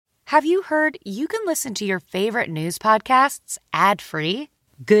Have you heard you can listen to your favorite news podcasts ad-free?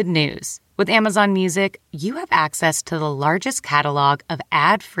 Good news. With Amazon Music, you have access to the largest catalog of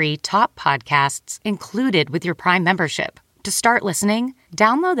ad-free top podcasts included with your Prime membership. To start listening,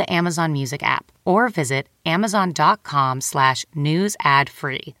 download the Amazon Music app or visit amazon.com/news ad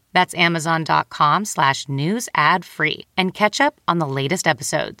free. That's amazon.com/news ad free and catch up on the latest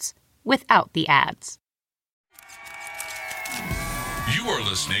episodes without the ads. You are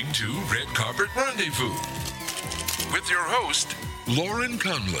listening to Red Carpet Rendezvous with your host, Lauren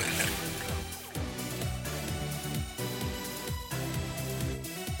Conlon.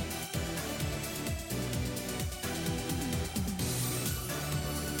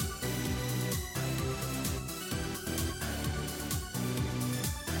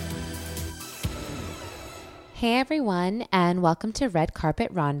 Hey everyone, and welcome to Red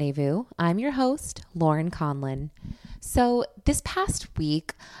Carpet Rendezvous. I'm your host, Lauren Conlon. So this past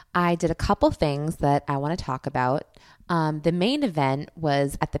week, I did a couple things that I want to talk about. The main event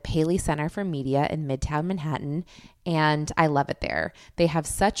was at the Paley Center for Media in Midtown Manhattan, and I love it there. They have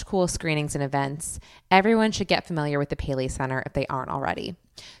such cool screenings and events. Everyone should get familiar with the Paley Center if they aren't already.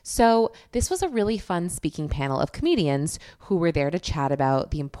 So this was a really fun speaking panel of comedians who were there to chat about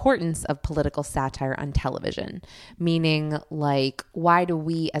the importance of political satire on television, meaning like, why do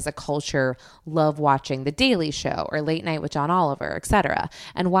we as a culture love watching The Daily Show or Late Night with John Oliver, etc.?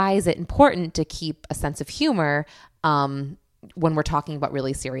 And why is it important to keep a sense of humor when we're talking about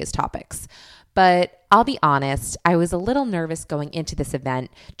really serious topics? But I'll be honest, I was a little nervous going into this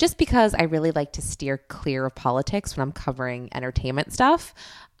event just because I really like to steer clear of politics when I'm covering entertainment stuff.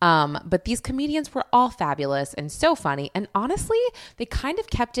 But these comedians were all fabulous and so funny. And honestly, they kind of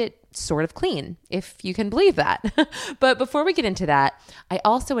kept it sort of clean, if you can believe that. But before we get into that, I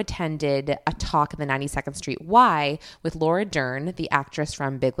also attended a talk in the 92nd Street Y with Laura Dern, the actress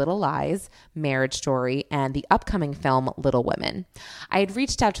from Big Little Lies, Marriage Story, and the upcoming film Little Women. I had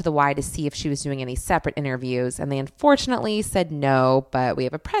reached out to the Y to see if she was doing any separate interviews, and they unfortunately said no, but we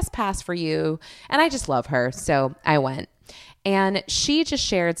have a press pass for you. And I just love her, so I went. And she just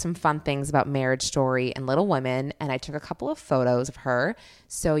shared some fun things about Marriage Story and Little Women, and I took a couple of photos of her,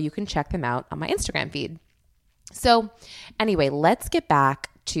 so you can check them out on my Instagram feed. So anyway, let's get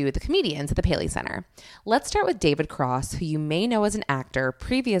back to the comedians at the Paley Center. Let's start with David Cross, who you may know as an actor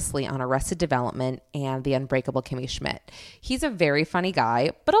previously on Arrested Development and The Unbreakable Kimmy Schmidt. He's a very funny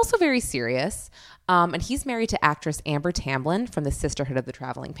guy, but also very serious, and he's married to actress Amber Tamblyn from the Sisterhood of the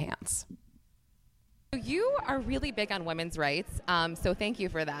Traveling Pants. You are really big on women's rights, so thank you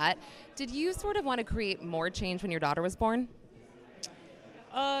for that. Did you sort of want to create more change when your daughter was born?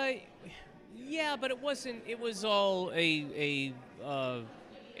 Yeah, but it wasn't. It was all it's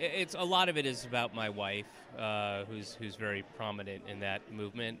a lot of it is about my wife, who's very prominent in that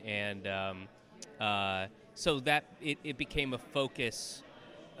movement, and so that it became a focus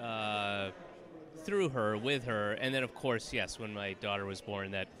through her, with her, and then of course, yes, when my daughter was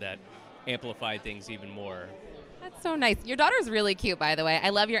born, that amplified things even more. That's so nice. Your daughter's really cute, by the way. I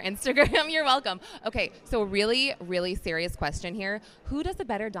love your Instagram. You're welcome. Okay, so really, really serious question here. Who does a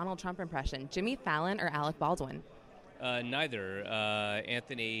better Donald Trump impression, Jimmy Fallon or Alec Baldwin? Neither.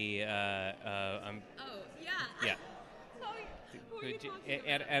 Anthony. Yeah. Who are you talking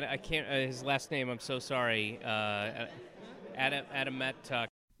about? And I can't. His last name. I'm so sorry. Adamat.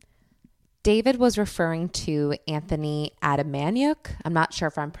 David was referring to Anthony Adamanyuk. I'm not sure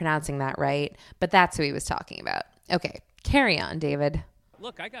if I'm pronouncing that right, but that's who he was talking about. Okay, carry on, David.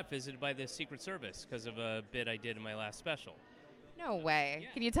 Look, I got visited by the Secret Service because of a bit I did in my last special. No way.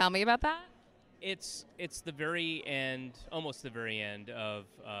 Yeah. Can you tell me about that? It's the very end, almost the very end of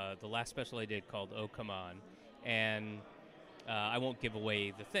the last special I did called Oh Come On, and I won't give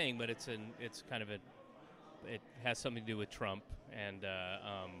away the thing, but it has something to do with Trump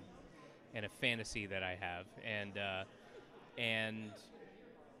and a fantasy that I have, and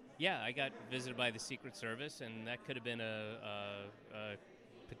yeah, I got visited by the Secret Service, and that could have been a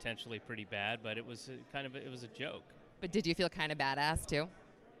potentially pretty bad, but it was it was a joke. But did you feel kind of badass too?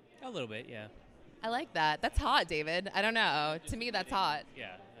 A little bit, yeah. I like that. That's hot, David. I don't know. To me, that's hot.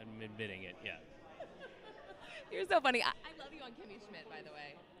 Yeah, I'm admitting it. Yeah. You're so funny. I love you on Kimmy Schmidt, by the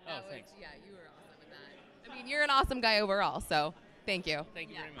way. Thanks. Yeah, you were awesome with that. I mean, you're an awesome guy overall, so. Thank you. Thank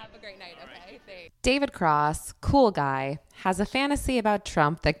you very much. Have a great night, okay? Right. Thanks. David Cross, cool guy, has a fantasy about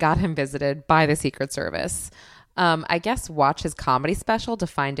Trump that got him visited by the Secret Service. I guess watch his comedy special to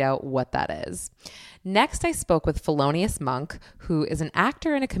find out what that is. Next, I spoke with Felonious Munk, who is an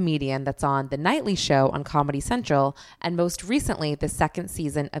actor and a comedian that's on The Nightly Show on Comedy Central, and most recently, the second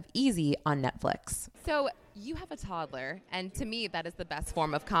season of Easy on Netflix. So you have a toddler, and to me, that is the best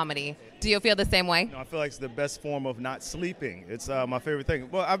form of comedy. Do you feel the same way? No, I feel like it's the best form of not sleeping. It's my favorite thing.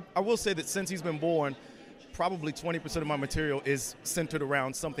 Well, I will say that since he's been born, probably 20% of my material is centered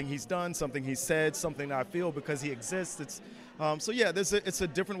around something he's done, something he's said, something that I feel because he exists. It's it's a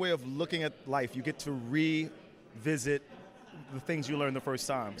different way of looking at life. You get to revisit the things you learned the first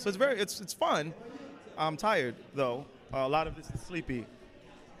time. So it's fun. I'm tired though. A lot of this is sleepy.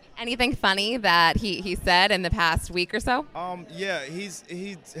 Anything funny that he said in the past week or so?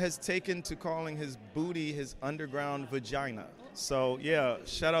 He has taken to calling his booty his underground vagina. So yeah,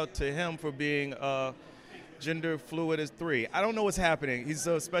 shout out to him for being gender fluid as 3. I don't know what's happening. He's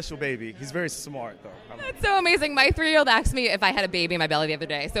a special baby. He's very smart, though. That's so amazing. My 3-year-old asked me if I had a baby in my belly the other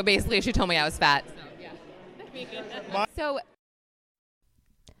day. So basically, she told me I was fat. So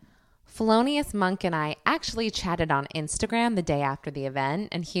Felonious Munk and I actually chatted on Instagram the day after the event,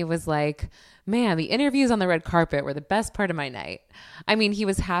 and he was like, man, the interviews on the red carpet were the best part of my night. I mean, he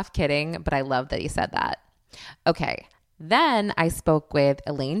was half kidding, but I love that he said that. Okay. Then I spoke with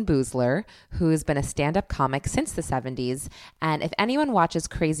Elaine Boozler, who's been a stand-up comic since the 70s. And if anyone watches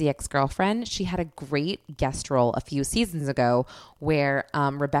Crazy Ex-Girlfriend, she had a great guest role a few seasons ago where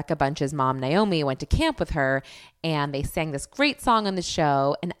Rebecca Bunch's mom, Naomi, went to camp with her and they sang this great song on the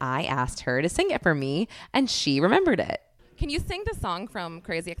show. And I asked her to sing it for me and she remembered it. Can you sing the song from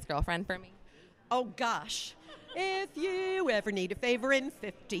Crazy Ex-Girlfriend for me? Oh, gosh. If you ever need a favor in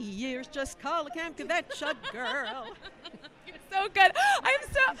 50 years, just call a Camp Kvetcha girl. You're so good. I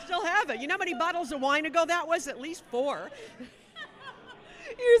still have it. You know how many bottles of wine ago that was? At least 4.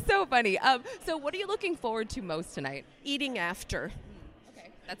 You're so funny. So what are you looking forward to most tonight? Eating after. Okay,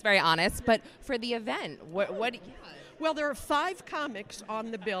 that's very honest. But for the event, what? Well, there are 5 comics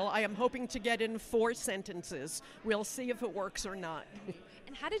on the bill. I am hoping to get in 4 sentences. We'll see if it works or not.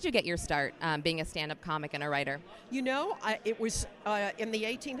 And how did you get your start being a stand-up comic and a writer? You know, it was in the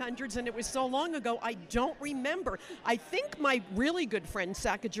 1800s, and it was so long ago, I don't remember. I think my really good friend,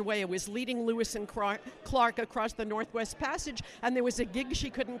 Sacagawea, was leading Lewis and Clark across the Northwest Passage, and there was a gig she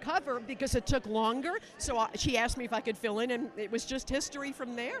couldn't cover because it took longer, so she asked me if I could fill in, and it was just history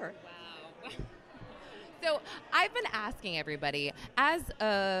from there. Wow. So I've been asking everybody, as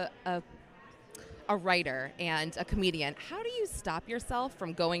a writer and a comedian, how do you stop yourself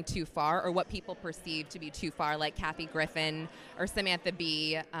from going too far or what people perceive to be too far, like Kathy Griffin or Samantha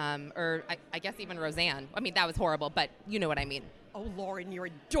Bee or I guess even Roseanne? I mean, that was horrible, but you know what I mean. Oh, Lauren, you're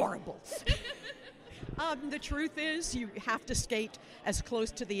adorable. The truth is you have to skate as close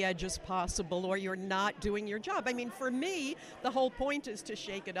to the edge as possible or you're not doing your job. I mean, for me, the whole point is to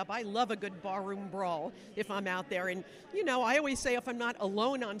shake it up. I love a good barroom brawl if I'm out there. And, you know, I always say if I'm not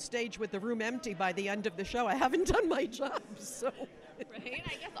alone on stage with the room empty by the end of the show, I haven't done my job. So, right?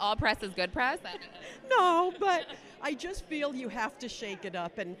 I guess all press is good press. No, but I just feel you have to shake it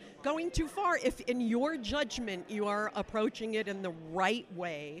up. And going too far, if in your judgment you are approaching it in the right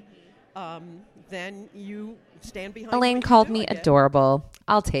way, then you stand behind. Elaine called me adorable.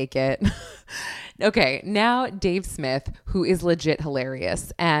 I'll take it. Okay, now Dave Smith, who is legit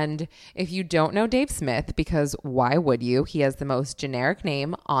hilarious. And if you don't know Dave Smith, because why would you? He has the most generic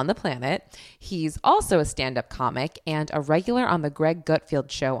name on the planet. He's also a stand-up comic and a regular on the Greg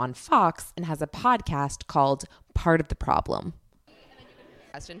Gutfeld show on Fox and has a podcast called Part of the Problem.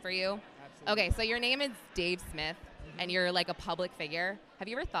 Question for you. Absolutely. Okay, so your name is Dave Smith. And you're like a public figure. Have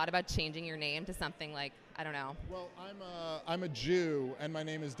you ever thought about changing your name to something like, I don't know? Well, I'm a Jew, and my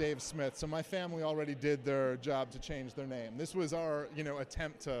name is Dave Smith, so my family already did their job to change their name. This was our,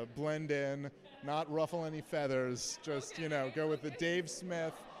 attempt to blend in, not ruffle any feathers, just, go with the Dave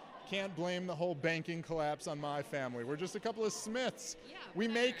Smith. Can't blame the whole banking collapse on my family. We're just a couple of Smiths. Yeah, we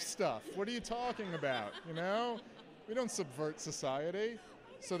make stuff. What are you talking about, We don't subvert society.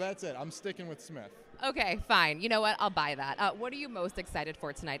 So that's it. I'm sticking with Smith. Okay, fine. You know what? I'll buy that. What are you most excited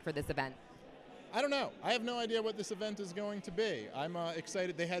for tonight for this event? I don't know. I have no idea what this event is going to be. I'm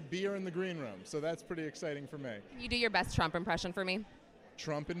excited. They had beer in the green room, so that's pretty exciting for me. Can you do your best Trump impression for me?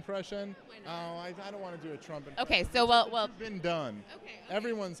 Trump impression? Oh, I don't want to do a Trump impression. Okay, so well, it's been done. Okay.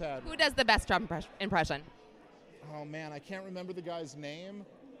 Everyone's had. Who does the best Trump impression? Oh man, I can't remember the guy's name.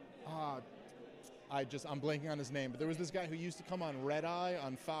 I'm blanking on his name, but there was this guy who used to come on Red Eye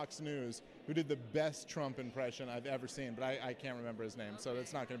on Fox News who did the best Trump impression I've ever seen, but I can't remember his name, so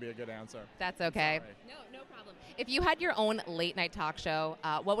that's not going to be a good answer. That's okay. No problem. If you had your own late night talk show,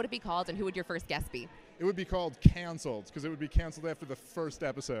 what would it be called and who would your first guest be? It would be called Canceled, because it would be canceled after the first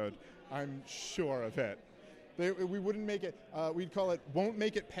episode. I'm sure of it. We wouldn't make it, we'd call it Won't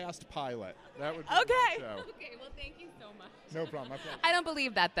Make It Past Pilot. That would be the show. Okay, well, thank you so much. No problem. My pleasure. I don't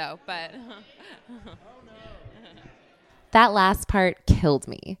believe that, though, but... That last part killed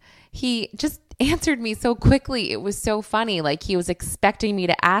me. He just answered me so quickly. It was so funny. Like he was expecting me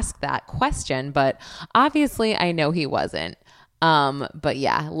to ask that question, but obviously I know he wasn't. But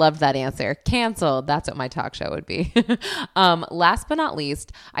yeah, loved that answer. Canceled. That's what my talk show would be. Last but not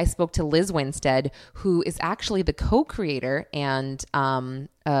least, I spoke to Liz Winstead, who is actually the co-creator and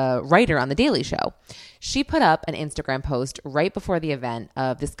writer on The Daily Show. She put up an Instagram post right before the event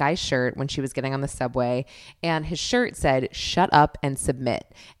of this guy's shirt when she was getting on the subway, and his shirt said, "Shut up and submit."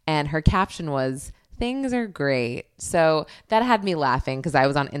 And her caption was, "Things are great." So that had me laughing because I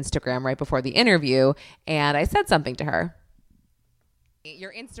was on Instagram right before the interview, and I said something to her.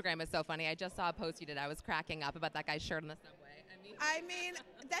 Your Instagram is so funny. I just saw a post you did. I was cracking up about that guy's shirt on the subway. I mean,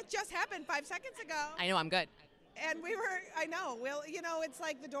 that just happened 5 seconds ago. I know, I'm good. And I know, well, it's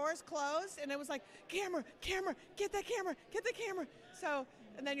like the doors closed, and it was like, camera, get that camera. So,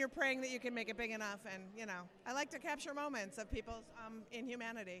 and then you're praying that you can make it big enough. And, I like to capture moments of people's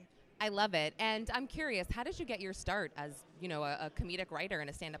inhumanity. I love it. And I'm curious, how did you get your start as, a comedic writer and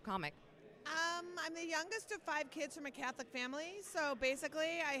a stand-up comic? I'm the youngest of 5 kids from a Catholic family, so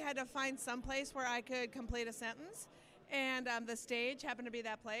basically I had to find some place where I could complete a sentence, and the stage happened to be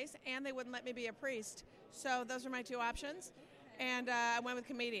that place, and they wouldn't let me be a priest. So those were my 2 options, and I went with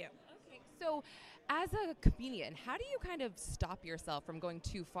comedian. Okay, so as a comedian, how do you kind of stop yourself from going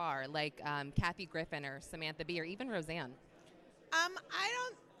too far, like Kathy Griffin or Samantha Bee or even Roseanne? I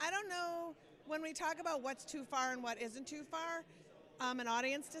don't know. When we talk about what's too far and what isn't too far, an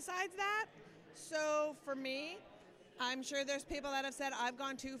audience decides that. So for me, I'm sure there's people that have said I've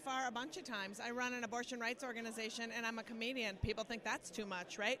gone too far a bunch of times. I run an abortion rights organization and I'm a comedian. People think that's too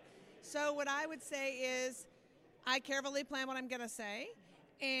much, right? So what I would say is I carefully plan what I'm going to say,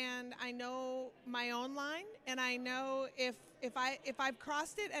 and I know my own line, and I know if I've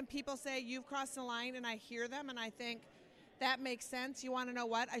crossed it and people say you've crossed the line and I hear them and I think that makes sense, you want to know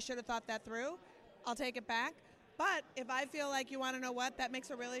what? I should have thought that through. I'll take it back. But if I feel like you want to know what, that makes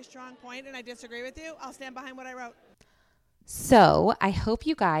a really strong point and I disagree with you, I'll stand behind what I wrote. So I hope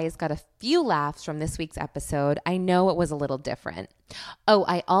you guys got a few laughs from this week's episode. I know it was a little different. Oh,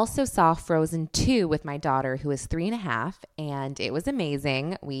 I also saw Frozen 2 with my daughter, who is 3.5, and it was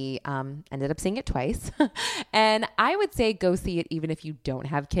amazing. We ended up seeing it twice. And I would say go see it even if you don't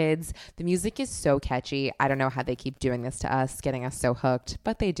have kids. The music is so catchy. I don't know how they keep doing this to us, getting us so hooked,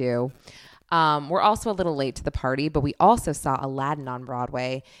 but they do. We're also a little late to the party, but we also saw Aladdin on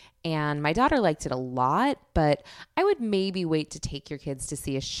Broadway, and my daughter liked it a lot, but I would maybe wait to take your kids to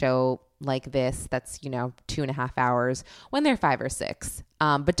see a show like this that's, 2.5 hours when they're 5 or 6.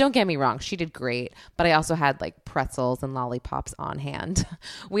 But don't get me wrong, she did great, but I also had like pretzels and lollipops on hand.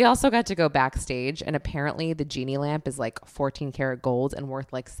 We also got to go backstage, and apparently the genie lamp is like 14 karat gold and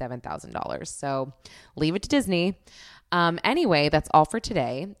worth like $7,000. So leave it to Disney. Anyway, that's all for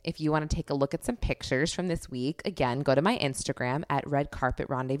today. If you want to take a look at some pictures from this week, again, go to my Instagram at Red Carpet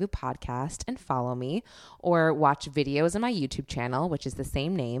Rendezvous Podcast and follow me, or watch videos on my YouTube channel, which is the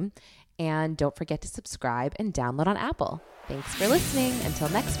same name. And don't forget to subscribe and download on Apple. Thanks for listening. Until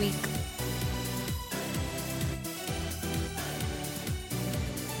next week.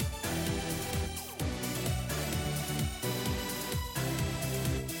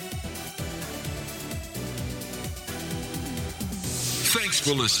 Thanks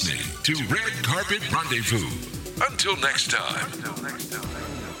for listening to Red Carpet Rendezvous. Until next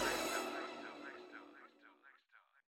time.